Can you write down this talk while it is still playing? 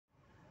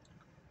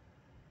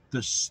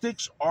The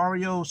Styx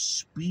Reo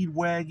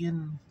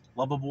Speedwagon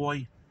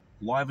Loverboy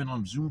live and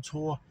on Zoom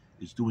tour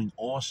is doing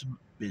awesome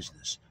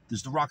business. This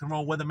is the Rock and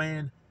Roll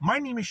Weatherman. My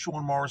name is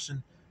Sean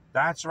Morrison.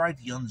 That's right,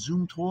 the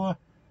UNZOOMED Tour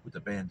with the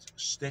bands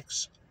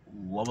Styx,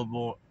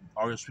 Loverboy,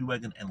 Reo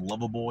Speedwagon, and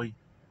Loverboy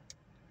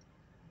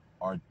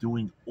are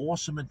doing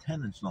awesome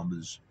attendance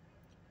numbers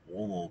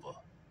all over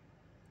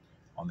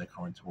on their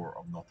current tour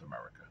of North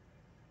America.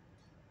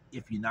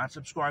 If you're not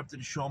subscribed to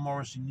the Sean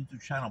Morrison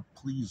YouTube channel,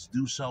 please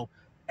do so.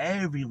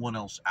 Everyone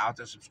else out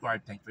there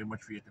subscribed, thank you very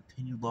much for your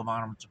continued love,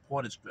 honor, and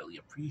support. It's greatly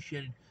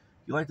appreciated.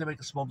 If you'd like to make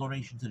a small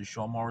donation to the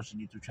Sean Morrison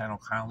YouTube channel,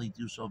 kindly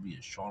do so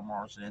via Sean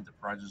Morrison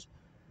Enterprises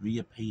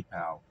via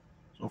PayPal.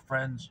 So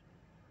friends,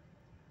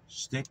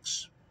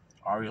 Styx,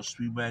 Reo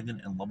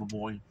Speedwagon, and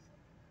Loverboy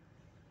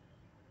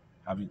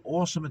having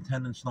awesome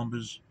attendance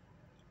numbers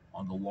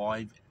on the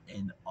live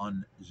and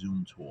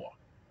UNZOOMED tour.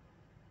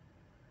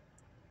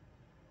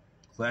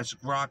 Classic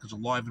rock is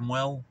alive and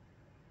well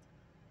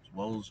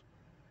as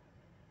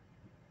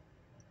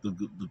the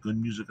good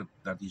music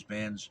that these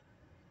bands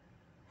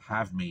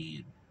have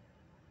made.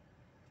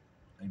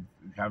 And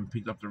if you haven't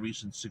picked up the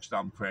recent 6th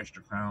album, Crash the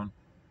Crown,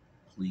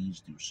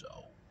 please do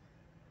so.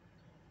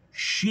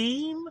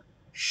 Shame,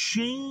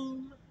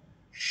 shame,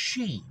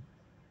 shame.